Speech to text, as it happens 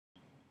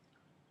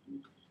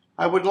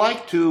I would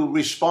like to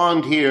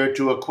respond here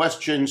to a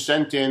question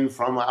sent in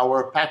from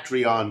our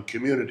Patreon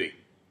community,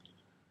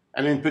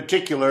 and in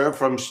particular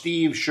from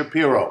Steve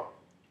Shapiro,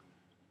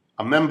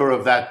 a member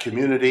of that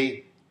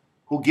community,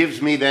 who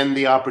gives me then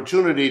the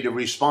opportunity to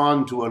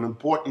respond to an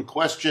important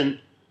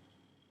question,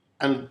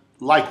 and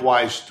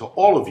likewise to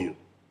all of you.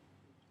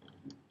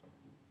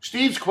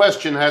 Steve's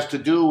question has to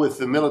do with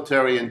the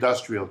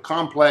military-industrial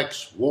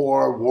complex,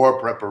 war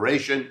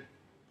preparation,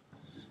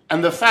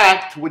 and the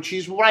fact, which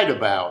he's right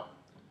about,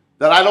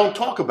 that I don't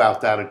talk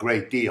about that a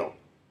great deal.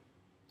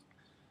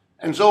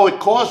 And so it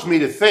caused me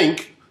to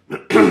think,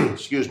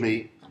 excuse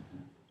me,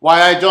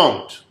 why I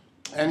don't.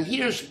 And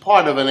here's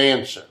part of an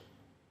answer.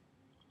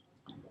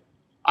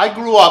 I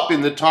grew up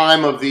in the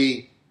time of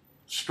the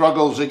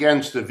struggles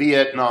against the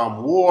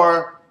Vietnam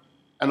War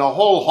and a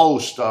whole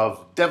host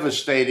of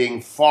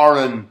devastating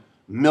foreign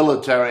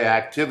military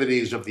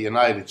activities of the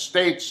United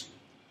States,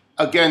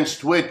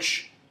 against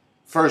which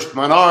first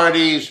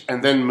minorities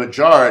and then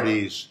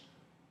majorities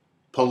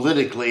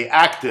politically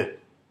acted.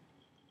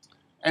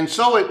 And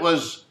so it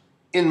was,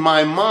 in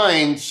my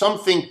mind,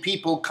 something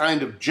people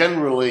kind of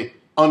generally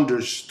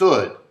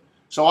understood.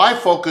 So I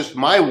focused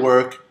my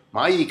work,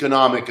 my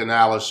economic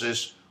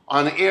analysis,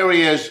 on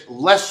areas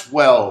less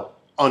well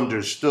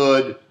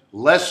understood,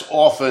 less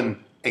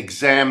often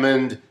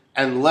examined,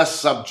 and less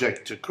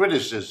subject to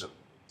criticism.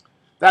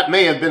 That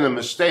may have been a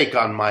mistake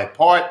on my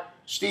part.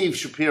 Steve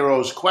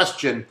Shapiro's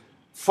question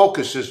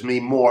focuses me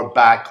more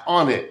back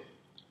on it.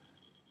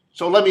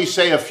 So let me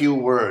say a few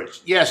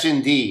words. Yes,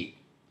 indeed,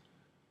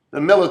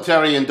 the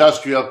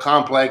military-industrial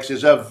complex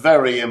is a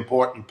very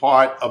important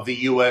part of the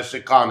U.S.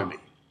 economy.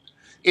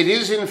 It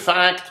is, in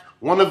fact,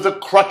 one of the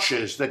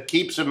crutches that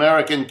keeps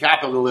American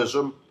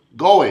capitalism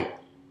going.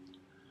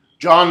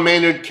 John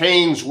Maynard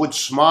Keynes would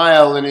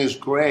smile in his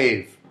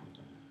grave,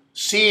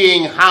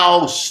 seeing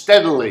how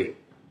steadily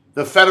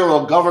the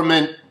federal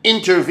government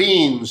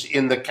intervenes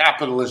in the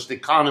capitalist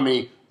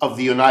economy of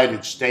the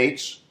United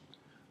States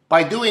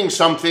by doing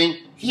something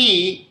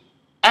he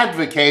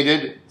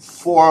advocated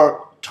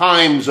for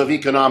times of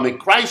economic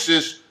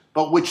crisis,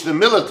 but which the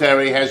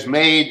military has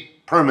made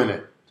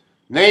permanent.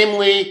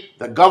 Namely,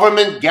 the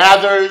government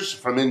gathers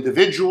from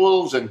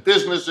individuals and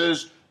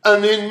businesses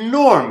an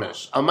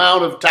enormous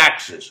amount of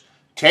taxes,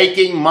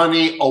 taking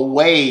money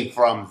away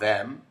from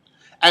them,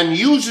 and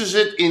uses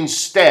it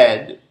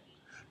instead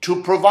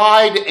to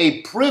provide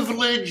a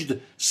privileged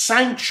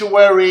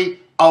sanctuary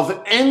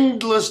of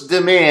endless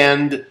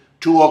demand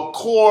to a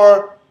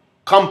core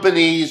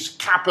companies,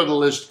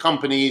 capitalist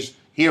companies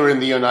here in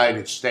the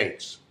United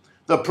States.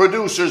 The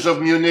producers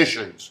of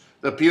munitions,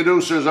 the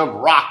producers of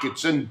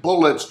rockets and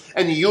bullets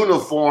and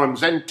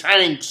uniforms and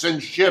tanks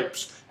and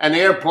ships and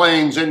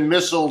airplanes and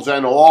missiles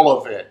and all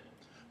of it.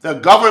 The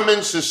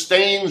government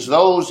sustains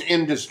those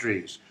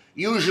industries,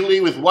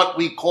 usually with what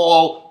we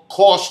call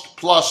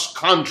cost-plus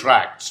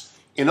contracts.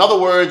 In other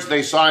words,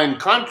 they sign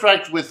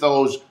contracts with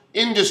those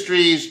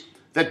industries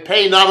that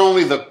pay not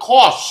only the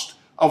cost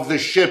of the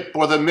ship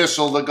or the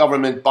missile the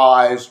government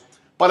buys,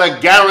 but a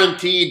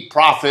guaranteed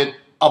profit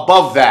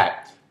above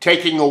that,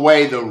 taking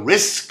away the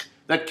risk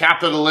that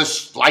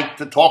capitalists like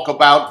to talk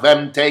about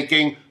them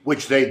taking,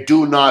 which they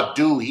do not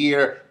do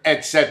here,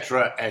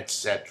 etc.,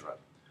 etc.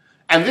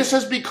 And this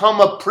has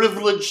become a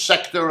privileged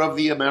sector of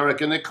the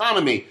American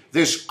economy,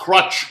 this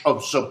crutch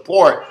of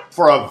support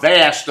for a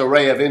vast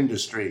array of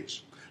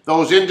industries.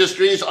 Those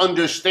industries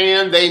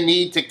understand they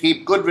need to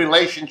keep good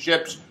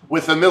relationships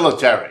with the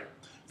military.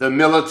 The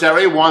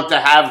military want to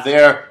have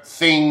their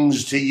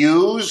things to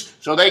use,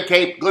 so they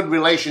keep good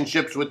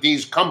relationships with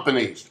these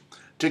companies.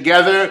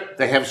 Together,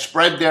 they have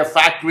spread their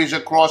factories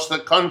across the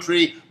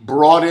country,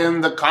 brought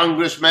in the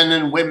congressmen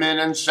and women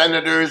and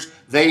senators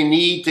they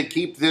need to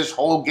keep this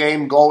whole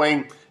game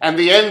going, and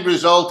the end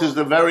result is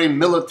the very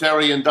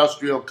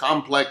military-industrial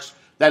complex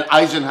that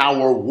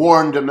Eisenhower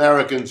warned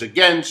Americans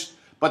against,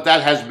 but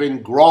that has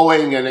been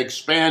growing and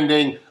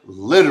expanding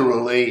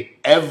literally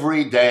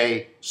every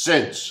day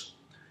since.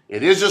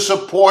 It is a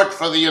support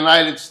for the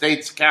United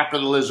States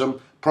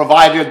capitalism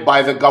provided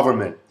by the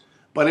government,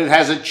 but it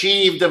has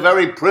achieved a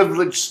very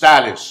privileged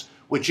status,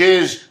 which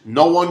is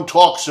no one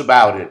talks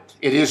about it.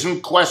 It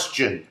isn't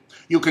questioned.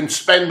 You can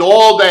spend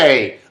all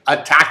day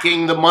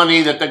attacking the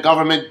money that the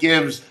government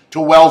gives to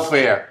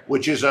welfare,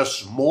 which is a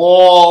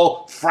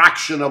small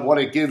fraction of what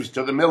it gives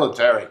to the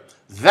military.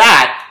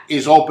 That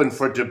is open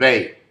for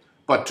debate.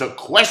 But to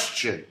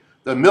question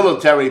the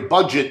military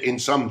budget in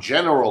some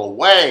general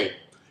way,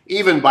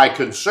 even by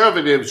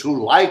conservatives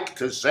who like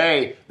to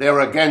say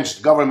they're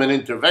against government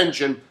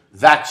intervention,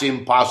 that's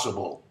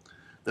impossible.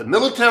 The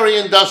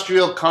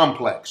military-industrial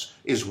complex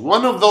is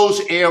one of those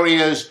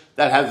areas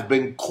that has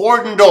been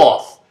cordoned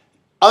off,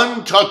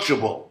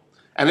 untouchable,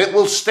 and it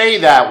will stay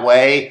that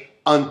way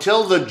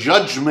until the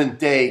judgment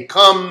day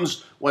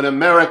comes when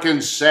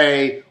Americans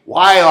say,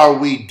 why are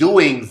we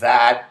doing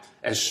that,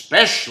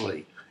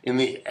 especially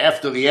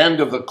after the end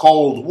of the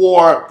Cold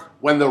War,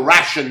 when the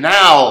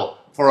rationale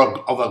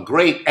of a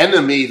great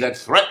enemy that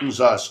threatens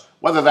us.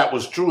 Whether that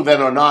was true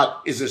then or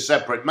not is a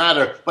separate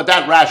matter, but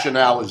that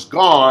rationale is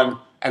gone,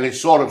 and it's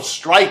sort of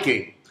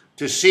striking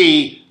to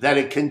see that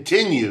it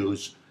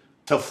continues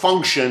to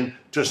function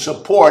to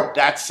support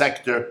that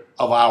sector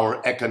of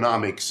our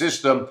economic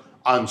system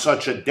on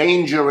such a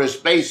dangerous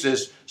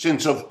basis,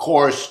 since, of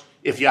course,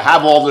 if you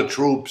have all the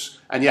troops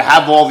and you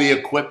have all the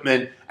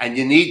equipment and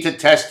you need to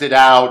test it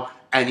out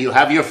and you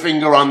have your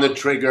finger on the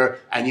trigger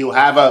and you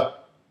have a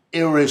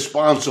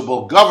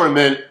irresponsible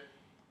government,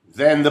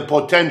 then the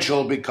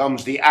potential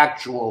becomes the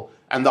actual,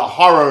 and the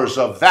horrors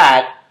of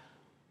that,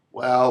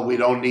 well, we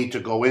don't need to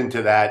go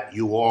into that.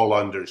 You all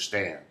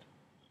understand.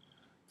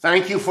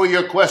 Thank you for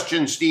your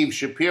question, Steve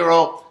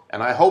Shapiro,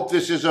 and I hope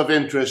this is of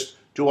interest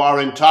to our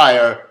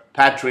entire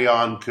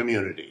Patreon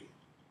community.